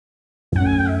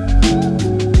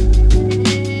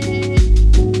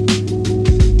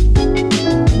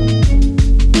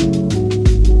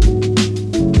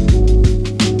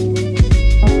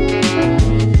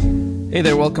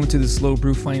welcome to the Slow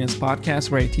Brew Finance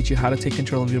podcast, where I teach you how to take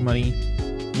control of your money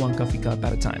one coffee cup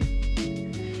at a time.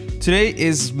 Today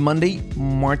is Monday,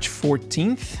 March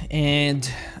 14th, and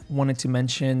wanted to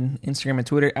mention Instagram and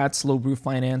Twitter at Slow Brew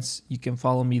Finance. You can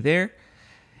follow me there,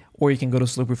 or you can go to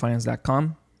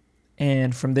slowbrewfinance.com.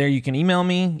 And from there, you can email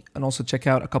me and also check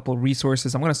out a couple of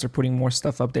resources. I'm going to start putting more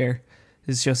stuff up there.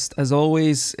 It's just, as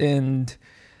always, and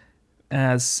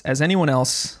as anyone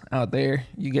else out there,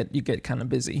 you get kind of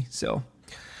busy. So,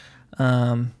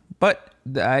 but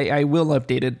I will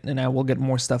update it and I will get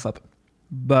more stuff up.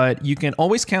 But you can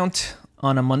always count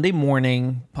on a Monday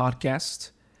morning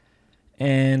podcast.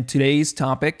 And today's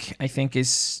topic, I think, it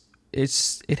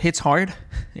hits hard.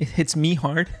 It hits me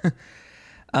hard.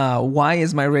 Why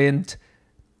is my rent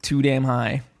too damn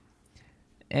high?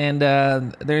 And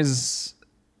there's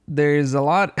a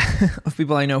lot of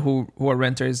people I know who are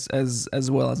renters as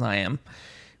well as I am,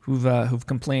 who've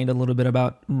complained a little bit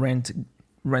about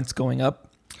rents going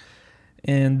up.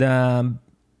 And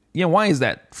why is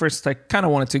that? First, I kind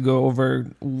of wanted to go over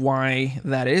why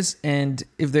that is and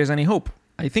if there's any hope.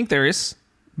 I think there is,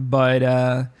 but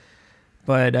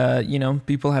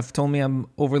people have told me I'm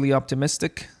overly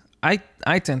optimistic. I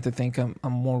tend to think I'm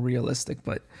more realistic,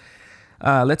 but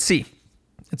let's see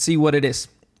what it is.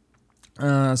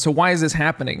 So why is this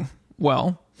happening?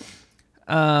 Well,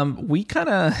 the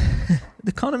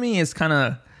economy is kind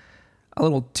of a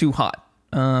little too hot.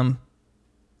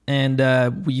 And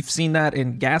we've seen that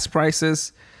in gas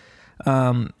prices.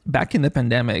 Back in the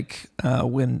pandemic,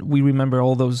 when we remember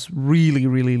all those really,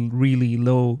 really, really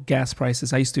low gas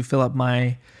prices, I used to fill up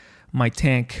my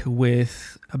tank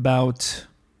with about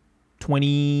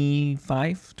 $25,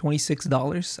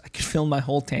 $26. I could fill my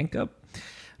whole tank up.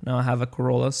 Now I have a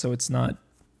Corolla, so it's not,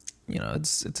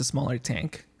 it's a smaller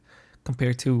tank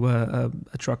compared to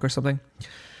a truck or something.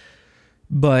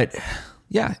 But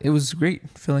yeah, it was great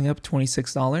filling up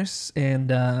 $26. And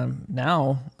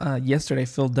now, yesterday I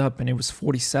filled up and it was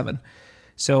 $47.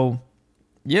 So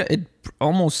yeah, it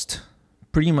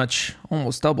pretty much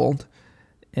almost doubled.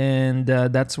 And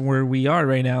that's where we are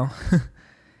right now.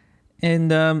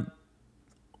 And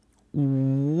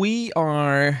we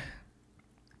are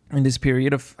in this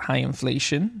period of high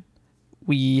inflation.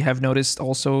 We have noticed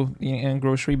also in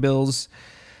grocery bills,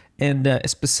 and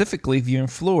specifically if you're in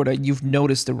Florida, you've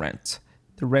noticed the rent.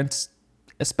 The rents,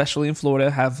 especially in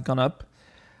Florida, have gone up.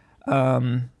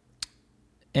 And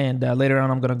later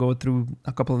on, I'm going to go through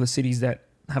a couple of the cities that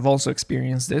have also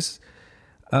experienced this,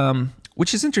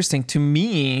 which is interesting. To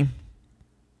me,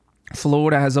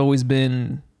 Florida has always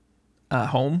been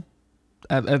home.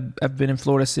 I've been in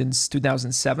Florida since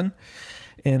 2007.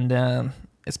 And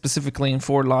specifically in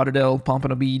Fort Lauderdale,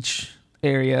 Pompano Beach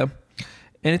area.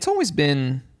 And it's always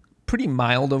been pretty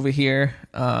mild over here,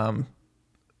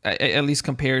 at least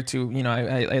compared to,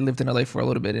 I lived in LA for a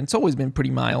little bit, and it's always been pretty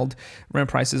mild. Rent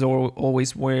prices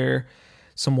always were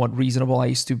somewhat reasonable. I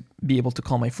used to be able to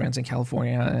call my friends in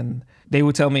California, and they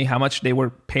would tell me how much they were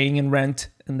paying in rent,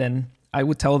 and then I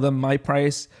would tell them my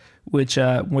price, which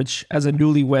as a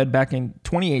newlywed back in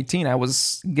 2018, I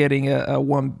was getting a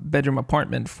one-bedroom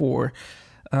apartment for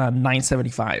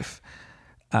 $975.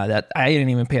 That I didn't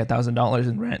even pay $1,000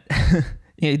 in rent.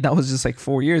 That was just like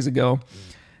 4 years ago,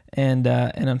 and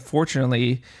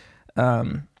unfortunately,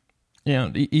 even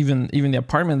the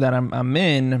apartment that I'm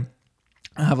in,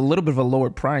 I have a little bit of a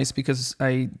lower price because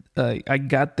I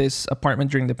got this apartment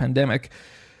during the pandemic,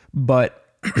 but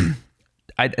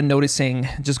I'm noticing,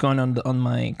 just going on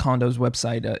my condo's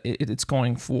website, it's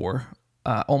going for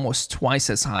almost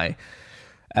twice as high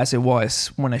as it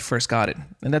was when I first got it.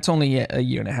 And that's only a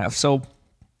year and a half. So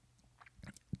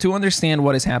to understand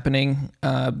what is happening,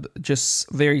 just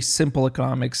very simple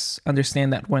economics,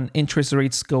 understand that when interest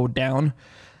rates go down,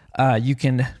 you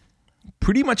can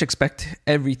pretty much expect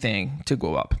everything to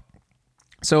go up.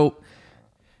 So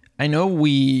I know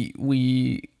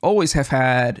we always have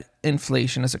had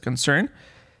inflation as a concern.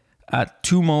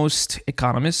 To most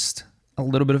economists, a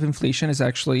little bit of inflation is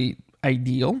actually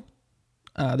ideal.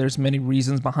 There's many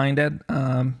reasons behind it.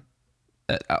 A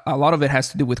lot of it has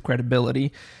to do with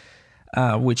credibility,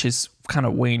 which is kind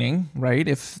of waning, right?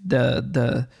 If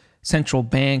the central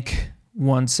bank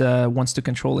wants to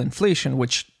control inflation,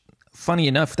 which, funny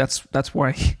enough, that's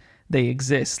why they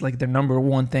exist. Like, their number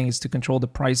one thing is to control the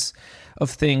price of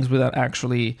things without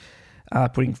actually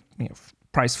putting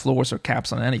price floors or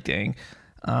caps on anything.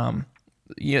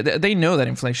 They know that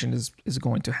inflation is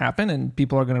going to happen and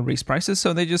people are going to raise prices.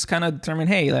 So they just kind of determine,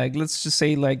 hey, like, let's just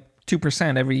say like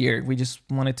 2% every year. We just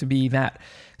want it to be that,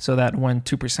 so that when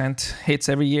 2% hits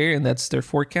every year and that's their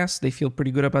forecast, they feel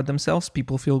pretty good about themselves.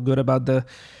 People feel good about the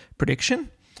prediction.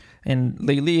 And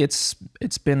lately, it's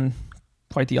been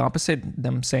quite the opposite.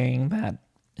 Them saying that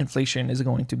inflation is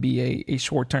going to be a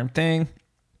short-term thing,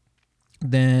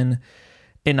 then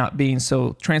it not being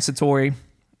so transitory,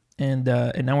 and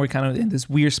now we're kind of in this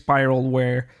weird spiral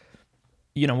where,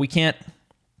 we can't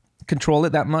control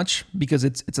it that much because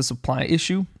it's a supply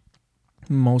issue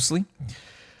mostly.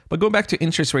 But going back to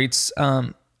interest rates,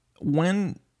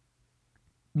 when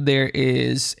there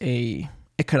is a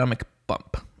economic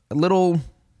bump, a little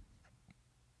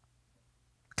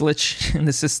glitch in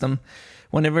the system,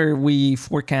 whenever we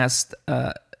forecast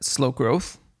slow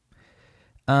growth,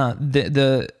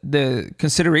 the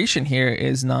consideration here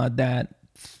is not that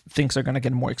things are going to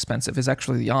get more expensive. It's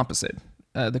actually the opposite.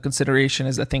 The consideration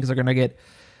is that things are going to get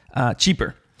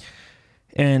cheaper,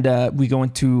 and we go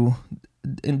into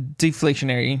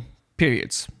deflationary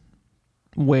periods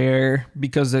where,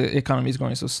 because the economy is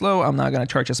going so slow, I'm not going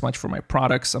to charge as much for my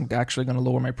products. I'm actually going to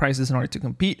lower my prices in order to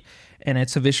compete, and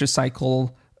it's a vicious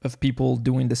cycle of people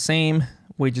doing the same,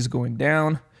 wages going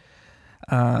down.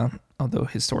 Although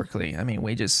historically,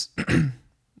 wages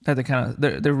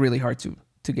they're really hard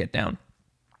to get down.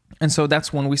 And so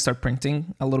that's when we start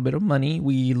printing a little bit of money.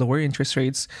 We lower interest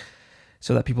rates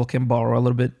so that people can borrow a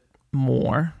little bit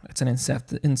more. It's an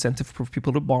incentive for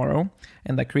people to borrow,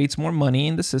 and that creates more money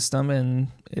in the system, and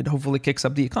it hopefully kicks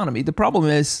up the economy. The problem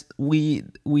is we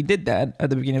did that at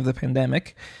the beginning of the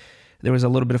pandemic. There was a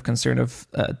little bit of concern of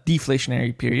a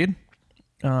deflationary period.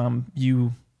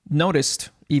 You noticed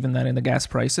even that in the gas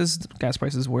prices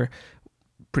were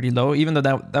pretty low, even though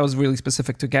that was really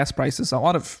specific to gas prices. A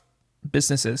lot of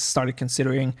businesses started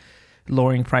considering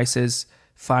lowering prices,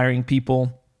 firing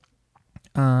people,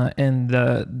 and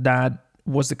that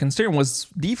was the concern, was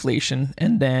deflation.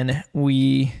 And then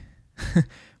we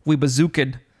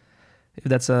bazookaed, if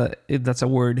that's a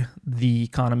word, the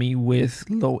economy with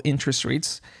low interest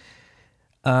rates,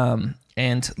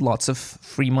 and lots of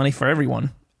free money for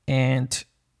everyone. And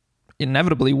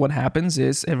inevitably what happens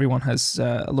is everyone has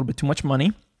a little bit too much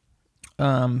money.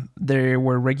 There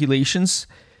were regulations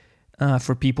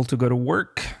for people to go to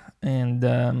work,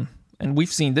 and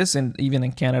we've seen this even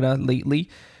in Canada lately,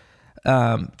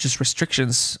 just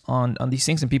restrictions on these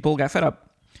things, and people got fed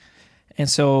up. And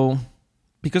so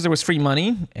because there was free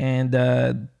money and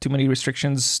too many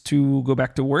restrictions to go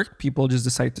back to work, people just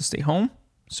decided to stay home.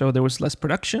 So there was less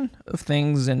production of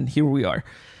things, and here we are.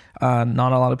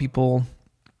 Not a lot of people,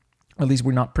 at least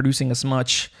we're not producing as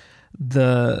much.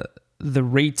 The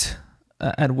rate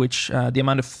at which the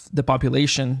amount of the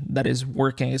population that is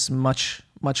working is much,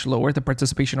 much lower. The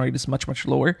participation rate is much, much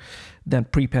lower than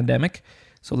pre-pandemic.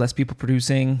 So less people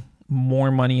producing,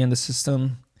 more money in the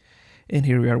system, and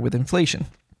here we are with inflation.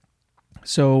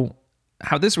 So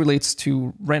how this relates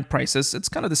to rent prices, it's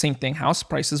kind of the same thing. House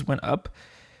prices went up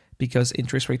because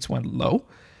interest rates went low.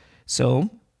 So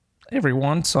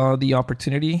everyone saw the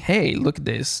opportunity. Hey, look at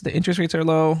this. The interest rates are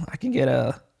low. I can get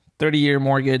a 30-year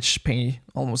mortgage, pay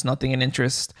almost nothing in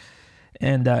interest.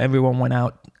 And everyone went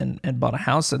out and bought a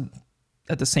house. And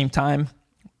at the same time,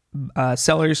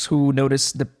 sellers who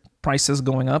noticed the prices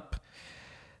going up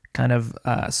kind of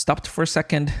stopped for a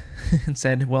second and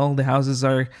said, well, the houses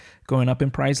are going up in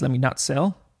price. Let me not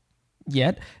sell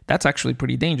yet. That's actually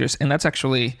pretty dangerous. And that's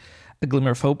actually a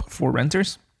glimmer of hope for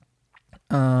renters.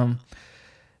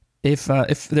 If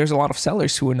there's a lot of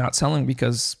sellers who are not selling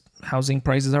because housing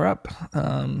prices are up,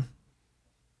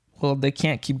 well, they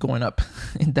can't keep going up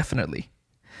indefinitely.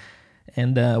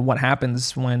 And what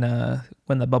happens when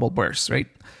the bubble bursts, right?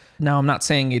 Now, I'm not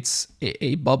saying it's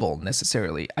a bubble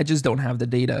necessarily. I just don't have the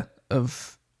data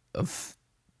of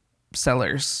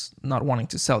sellers not wanting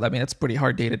to sell. I mean, that's pretty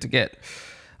hard data to get.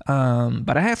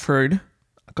 But I have heard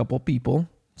a couple people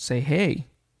say, hey,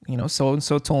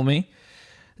 so-and-so told me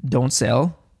don't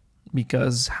sell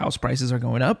because house prices are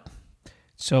going up.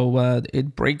 So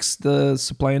it breaks the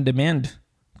supply and demand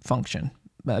function.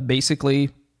 Basically,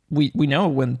 we know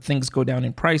when things go down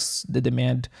in price, the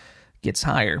demand gets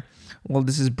higher. Well,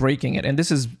 this is breaking it. And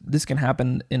this can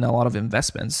happen in a lot of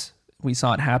investments. We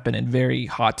saw it happen in very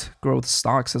hot growth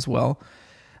stocks as well.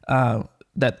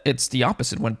 That it's the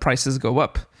opposite. When prices go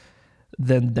up,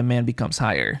 then demand becomes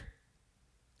higher.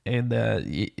 And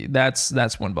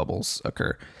that's when bubbles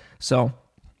occur. So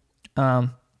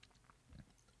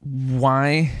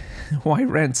why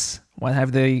rents? Why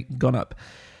have they gone up?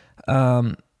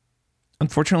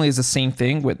 Unfortunately, it's the same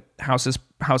thing with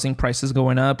housing prices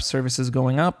going up, services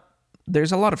going up.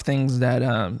 There's a lot of things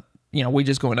that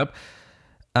wages going up.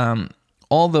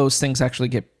 All those things actually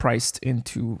get priced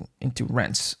into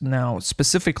rents. Now,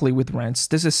 specifically with rents,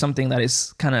 this is something that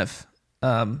is kind of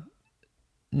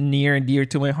near and dear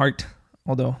to my heart,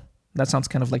 although that sounds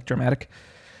kind of like dramatic.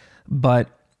 But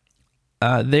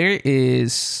there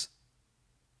is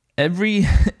every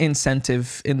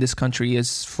incentive in this country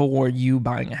is for you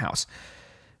buying a house.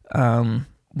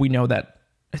 We know that,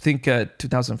 I think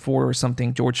 2004 or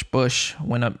something, George Bush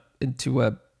went up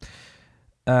into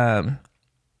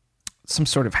some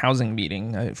sort of housing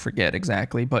meeting. I forget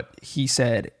exactly, but he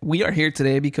said, "We are here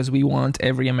today because we want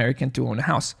every American to own a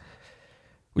house,"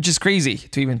 which is crazy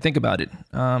to even think about it.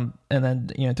 And then,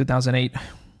 2008,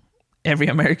 every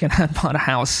American had bought a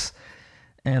house,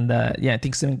 and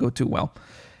things didn't go too well.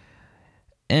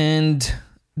 And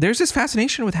there's this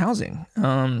fascination with housing.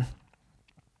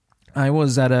 I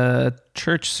was at a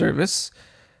church service,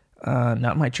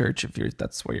 not my church,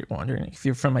 that's where you're wondering. If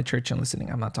you're from my church and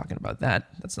listening, I'm not talking about that.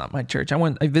 That's not my church.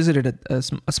 I visited a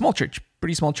small church,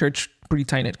 pretty small church, pretty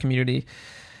tight-knit community.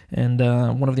 And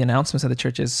one of the announcements at the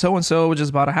church is, so-and-so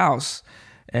just bought a house.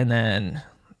 And then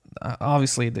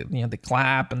obviously the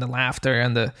clap and the laughter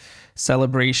and the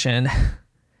celebration,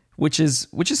 which is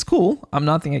cool. I'm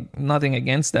nothing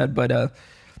against that, but I've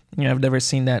never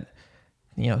seen that.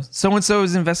 So-and-so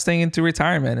is investing into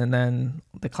retirement, and then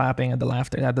the clapping and the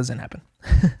laughter, that doesn't happen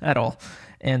at all.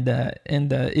 And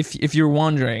if you're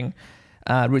wondering,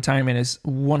 retirement is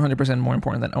 100% more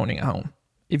important than owning a home.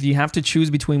 If you have to choose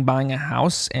between buying a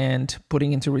house and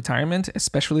putting into retirement,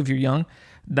 especially if you're young,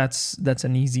 that's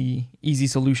an easy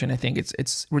solution. I think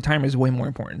it's retirement is way more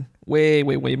important, way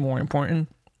more important.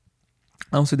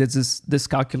 I also did this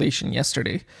calculation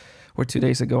yesterday or 2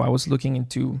 days ago. I was looking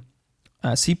into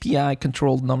CPI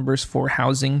controlled numbers for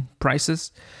housing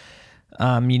prices,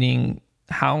 meaning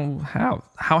how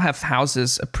have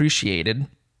houses appreciated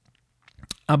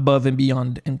above and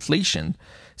beyond inflation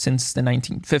since the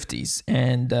 1950s.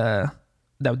 And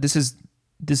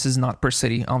this is not per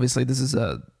city. Obviously, this is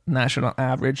a national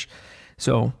average.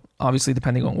 So obviously,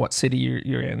 depending on what city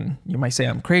you're in, you might say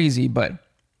I'm crazy, but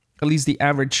at least the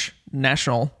average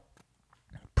national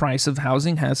price of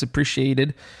housing has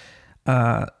appreciated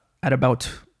at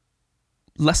about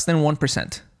less than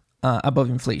 1% above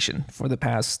inflation for the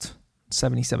past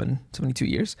 72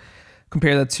 years.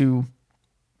 Compare that to,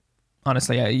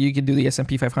 honestly, you could do the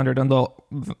S&P 500, although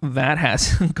that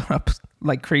has gone up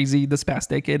like crazy this past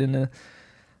decade. And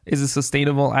is it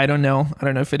sustainable? I don't know. I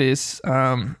don't know if it is.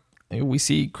 We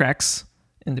see cracks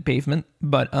in the pavement,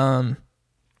 but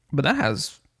that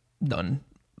has done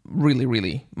really,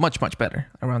 really much better,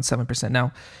 around 7%.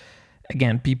 Now,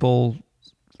 again, people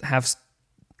have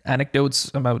anecdotes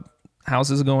about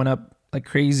houses going up like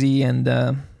crazy, and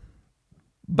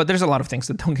but there's a lot of things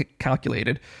that don't get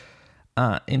calculated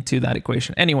into that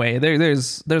equation. Anyway,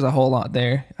 there's a whole lot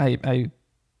there. I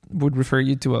would refer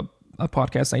you to a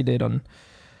podcast I did on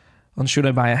Should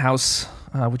I Buy a House,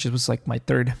 which was like my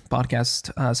third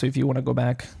podcast. So if you want to go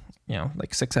back,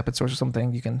 like 6 episodes or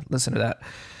something, you can listen to that.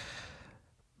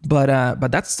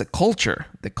 But that's the culture.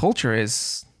 The culture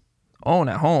is own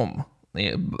a home.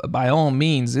 By all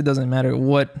means, it doesn't matter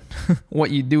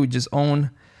what you do, just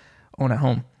own a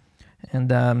home.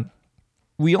 And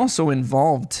we also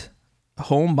involved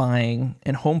home buying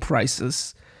and home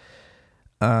prices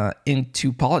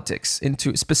into politics,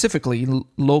 into specifically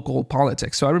local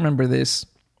politics. So I remember this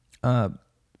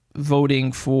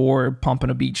voting for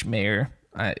Pompano Beach mayor.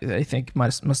 I think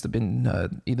must have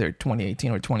been either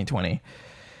 2018 or 2020,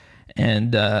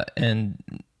 and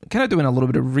kind of doing a little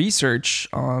bit of research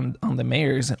on the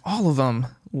mayors, and all of them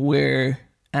were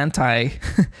anti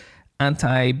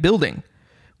building.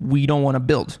 We don't want to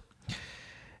build.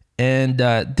 And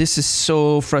this is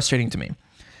so frustrating to me.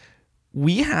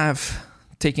 We have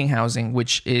taking housing,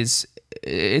 which it's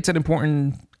an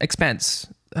important expense.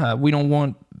 We don't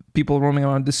want people roaming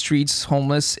around the streets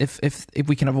homeless if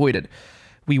we can avoid it.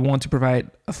 We want to provide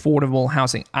affordable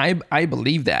housing. I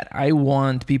believe that. I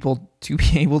want people to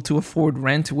be able to afford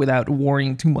rent without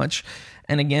worrying too much.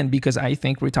 And again, because I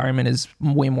think retirement is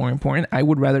way more important, I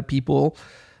would rather people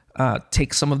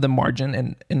take some of the margin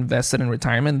and invest it in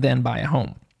retirement than buy a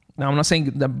home. Now, I'm not saying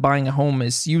that buying a home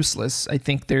is useless. I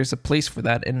think there's a place for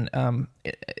that. And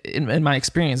in my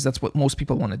experience, that's what most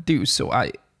people want to do. So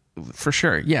for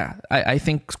sure, yeah, I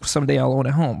think someday I'll own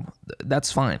a home.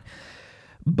 That's fine.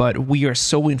 But we are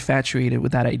so infatuated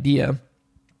with that idea,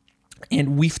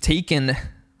 and we've taken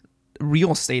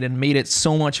real estate and made it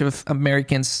so much of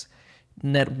Americans'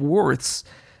 net worths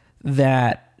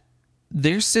that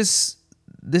there's this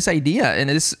idea,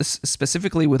 and it's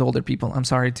specifically with older people. I'm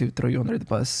sorry to throw you under the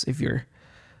bus if you're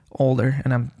older,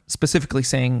 and I'm specifically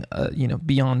saying,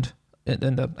 beyond,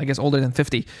 and I guess older than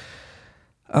 50.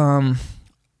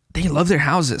 They love their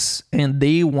houses, and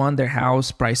they want their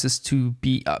house prices to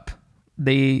be up.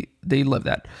 They love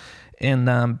that, and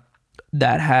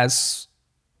that has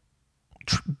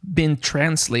been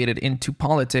translated into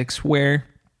politics where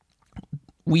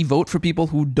we vote for people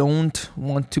who don't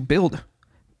want to build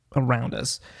around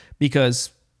us,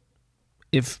 because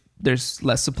if there's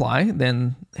less supply,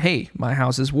 then hey, my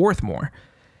house is worth more.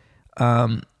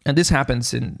 And this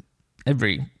happens in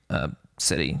every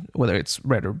city, whether it's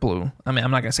red or blue. I mean,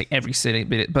 I'm not gonna say every city,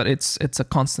 but it's a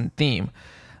constant theme.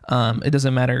 It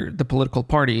doesn't matter the political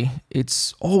party;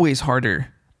 it's always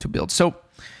harder to build. So,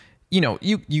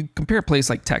 you compare a place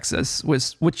like Texas,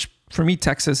 which for me,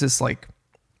 Texas is like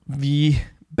the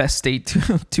best state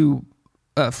to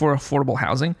for affordable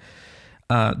housing.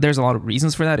 There's a lot of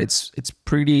reasons for that. It's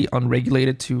pretty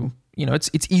unregulated to,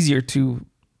 it's easier to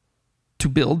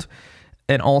build,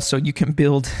 and also you can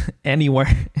build anywhere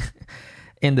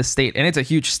in the state, and it's a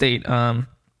huge state.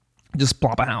 Just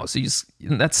plop a house.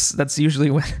 That's usually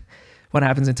what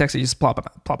happens in Texas. You just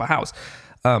plop a house.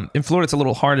 In Florida, it's a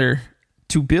little harder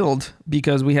to build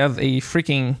because we have a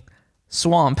freaking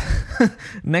swamp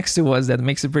next to us that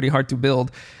makes it pretty hard to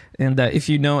build. And if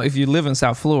you live in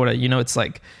South Florida, it's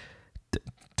like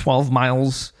 12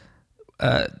 miles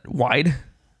wide,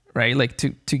 right? Like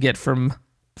to get from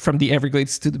the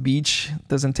Everglades to the beach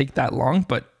doesn't take that long,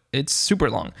 but it's super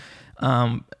long.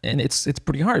 And it's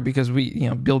pretty hard because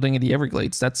building in the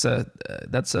Everglades, that's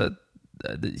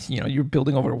you're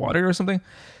building over water or something.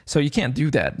 So you can't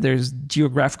do that. There's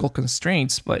geographical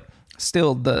constraints, but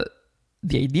still the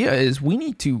idea is we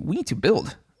need to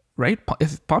build, right?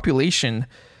 If the population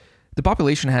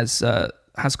has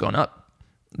gone up.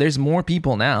 There's more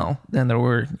people now than there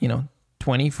were,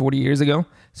 20, 40 years ago.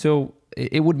 So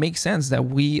it would make sense that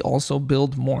we also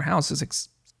build more houses.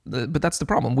 But that's the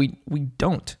problem. We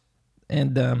don't.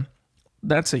 And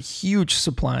that's a huge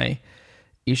supply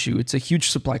issue. It's a huge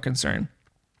supply concern.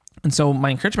 And so my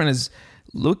encouragement is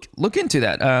look into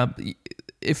that.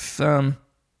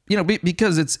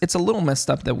 Because it's a little messed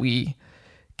up that we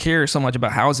care so much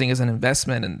about housing as an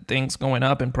investment and things going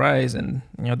up in price and,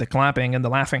 the clapping and the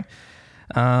laughing.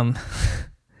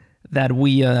 That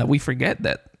we forget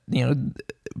that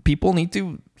people need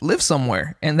to live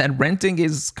somewhere, and that renting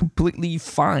is completely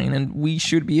fine, and we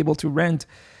should be able to rent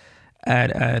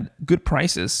at good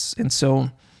prices. And so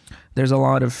there's a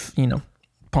lot of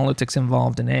politics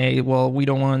involved in we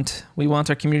want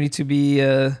our community to be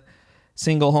a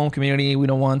single home community. We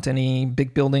don't want any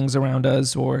big buildings around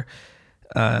us, or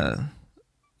and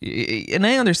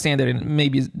I understand that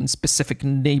maybe in specific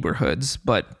neighborhoods,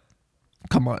 but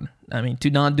come on. I mean, to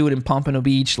not do it in Pompano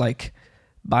Beach, like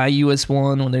by US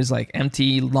 1 when there's like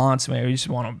empty lots where we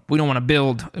don't want to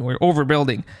build, we're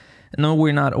overbuilding. No,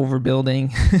 we're not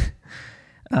overbuilding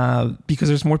because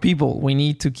there's more people. We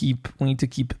need to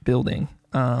keep building.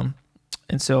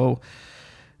 And so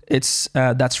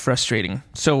that's frustrating.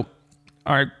 So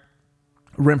our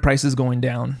rent prices going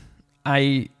down.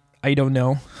 I don't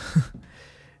know.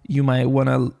 You might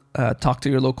want to talk to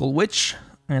your local witch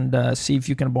and see if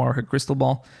you can borrow her crystal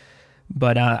ball.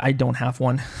 But I don't have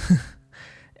one.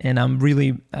 And I'm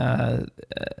really...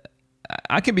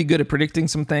 I can be good at predicting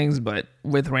some things, but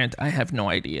with rent, I have no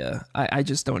idea. I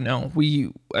just don't know.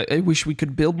 I wish we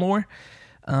could build more.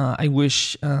 I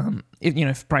wish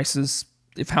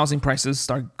if housing prices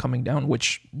start coming down,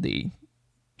 which they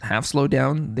have slowed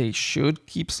down, they should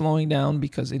keep slowing down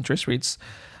because interest rates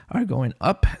are going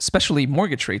up. Especially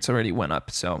mortgage rates already went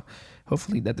up. So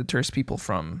hopefully that deters people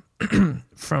from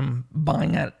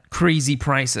buying at crazy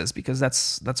prices, because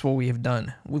that's what we have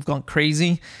done. We've gone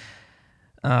crazy.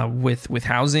 With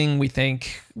housing, we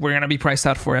think we're gonna be priced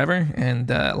out forever,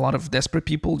 and a lot of desperate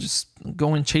people just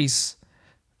go and chase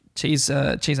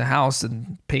a house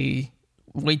and pay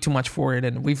way too much for it,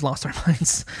 and we've lost our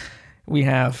minds. We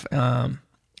have,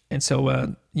 and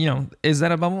so is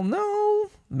that a bubble? No,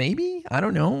 maybe, I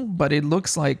don't know, but it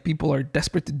looks like people are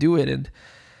desperate to do it, and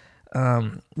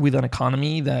with an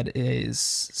economy that is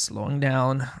slowing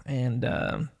down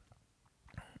and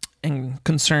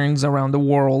concerns around the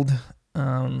world.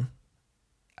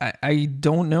 I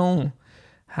don't know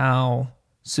how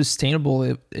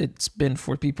sustainable it's been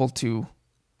for people to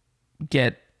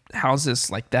get houses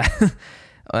like that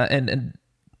and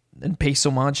pay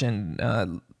so much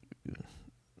and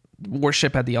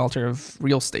worship at the altar of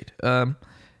real estate.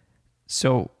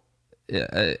 So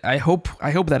I hope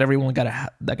that everyone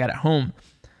that got at home,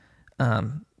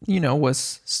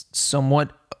 was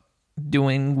somewhat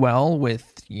doing well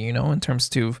with, in terms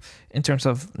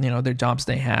of their jobs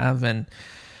they have, and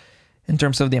in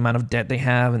terms of the amount of debt they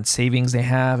have and savings they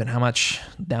have and how much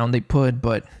down they put.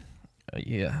 But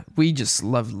we just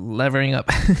love levering up.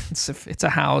 It's a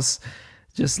house,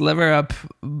 just lever up,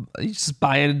 you just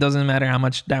buy it. It doesn't matter how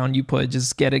much down you put,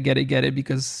 just get it,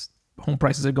 because home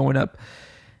prices are going up,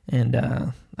 and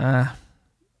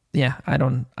yeah, I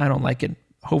don't like it.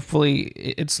 Hopefully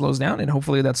it slows down, and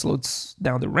hopefully that slows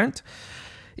down the rent.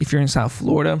 If you're in South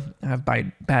Florida, I have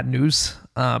bad news.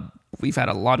 We've had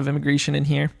a lot of immigration in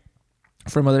here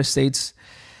from other states,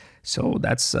 so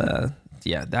that's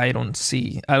yeah. I don't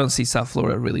see South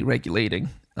Florida really regulating.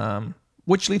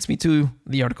 Which leads me to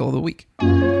the article of the week.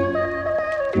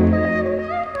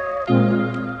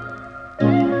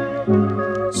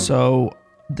 So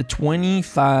the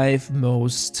 25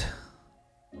 most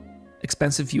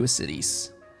expensive U.S.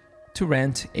 cities to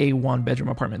rent a one-bedroom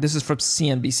apartment. This is from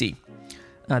CNBC.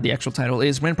 The actual title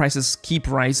is Rent Prices Keep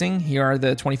Rising. Here are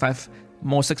the 25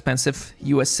 most expensive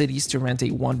U.S. cities to rent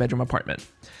a one-bedroom apartment.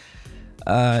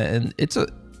 And it's a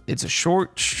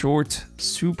short,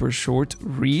 super short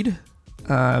read,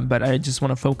 but I just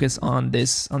want to focus on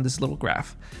this little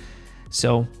graph.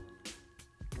 So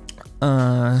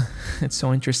it's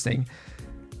so interesting.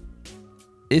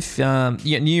 If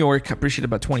New York appreciated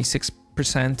about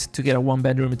 26% to get a one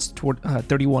bedroom, it's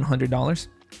 $3,100.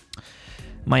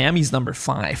 Miami's number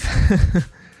 5.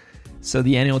 So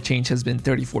the annual change has been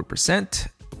 34%,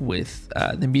 with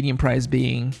the median price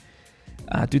being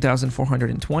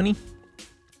 $2,420.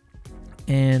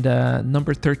 And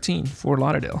number 13, Fort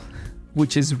Lauderdale,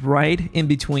 which is right in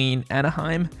between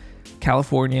Anaheim,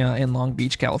 California, and Long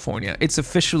Beach, California. It's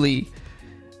officially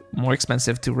more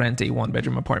expensive to rent a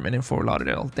one-bedroom apartment in Fort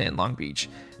Lauderdale than Long Beach.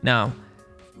 Now,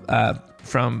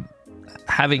 from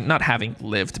not having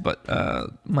lived, but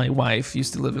my wife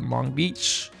used to live in Long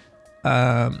Beach,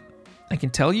 I can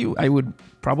tell you I would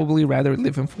probably rather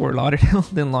live in Fort Lauderdale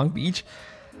than Long Beach,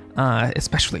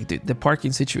 especially the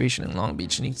parking situation in Long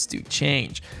Beach needs to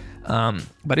change.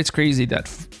 But it's crazy that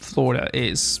Florida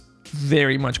is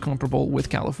very much comparable with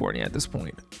California at this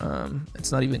point.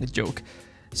 It's not even a joke.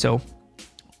 So,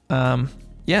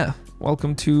 yeah,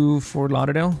 welcome to Fort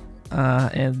Lauderdale.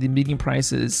 And the median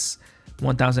price is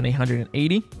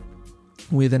 $1,880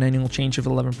 with an annual change of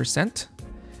 11%.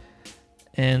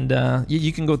 And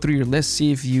you can go through your list,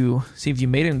 see if you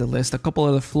made it in the list. A couple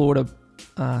of the Florida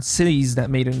cities that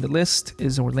made it in the list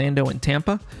is Orlando and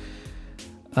Tampa.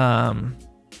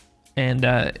 And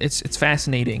it's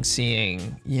fascinating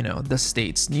seeing, the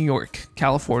states, New York,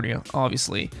 California,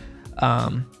 obviously.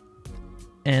 And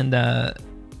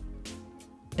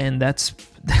that's,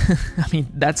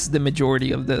 that's the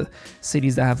majority of the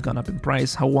cities that have gone up in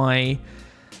price. Hawaii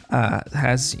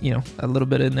has, a little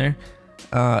bit in there.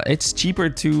 It's cheaper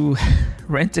to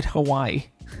rent at Hawaii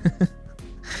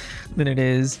than it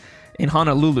is in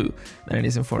Honolulu than it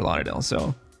is in Fort Lauderdale.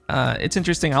 So it's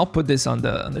interesting. I'll put this on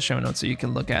the show notes so you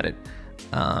can look at it.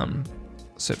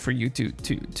 So for you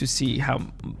to see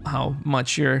how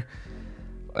much you're.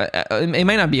 It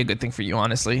might not be a good thing for you,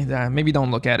 honestly. Maybe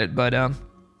don't look at it, but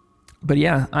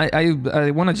yeah,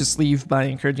 I want to just leave by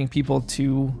encouraging people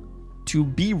to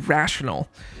be rational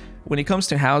when it comes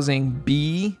to housing.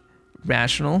 Be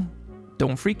rational.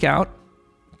 Don't freak out.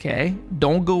 Okay,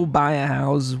 don't go buy a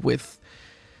house with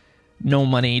no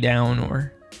money down,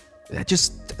 or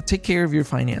just take care of your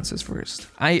finances first.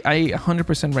 I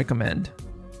 100% recommend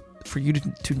for you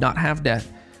to not have debt,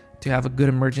 to have a good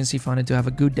emergency fund, and to have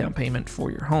a good down payment for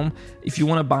your home. If you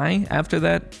want to buy after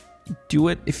that, do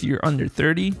it. If you're under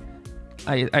 30,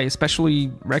 I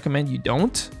especially recommend you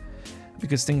don't,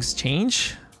 because things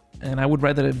change, and I would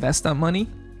rather invest that money.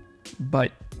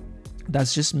 But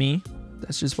that's just me.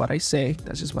 That's just what I say.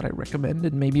 That's just what I recommend.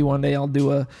 And maybe one day I'll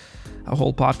do a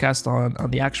whole podcast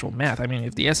on the actual math. I mean,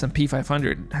 if the S&P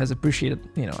 500 has appreciated,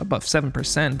 above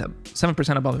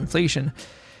 7% above inflation,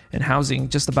 and housing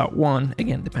just about 1%,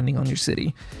 again, depending on your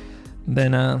city,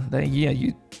 then yeah,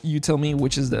 you tell me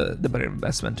which is the better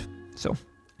investment. So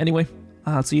anyway,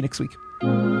 I'll see you next week.